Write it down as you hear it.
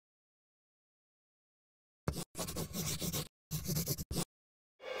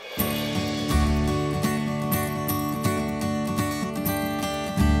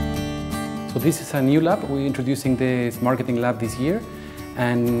So this is a new lab. We're introducing this marketing lab this year.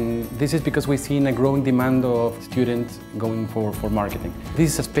 And this is because we've seen a growing demand of students going for marketing.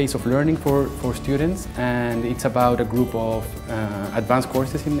 This is a space of learning for students, and it's about a group of advanced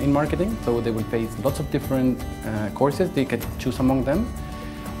courses in marketing. So they will face lots of different courses. They can choose among them.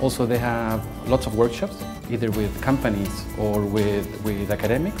 Also, they have lots of workshops, either with companies or with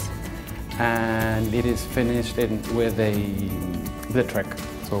academics. And it is finished with a trek.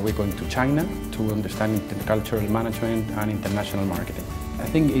 So we're going to China to understand intercultural management and international marketing. I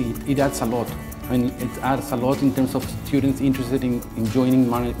think it adds a lot. I mean, it adds a lot in terms of students interested in joining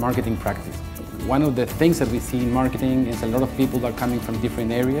marketing practice. One of the things that we see in marketing is a lot of people are coming from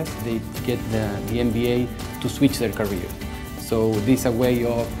different areas. They get the MBA to switch their careers. So this is a way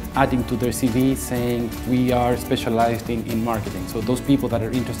of adding to their CV saying we are specialized in marketing. So those people that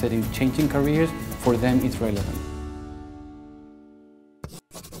are interested in changing careers, for them it's relevant.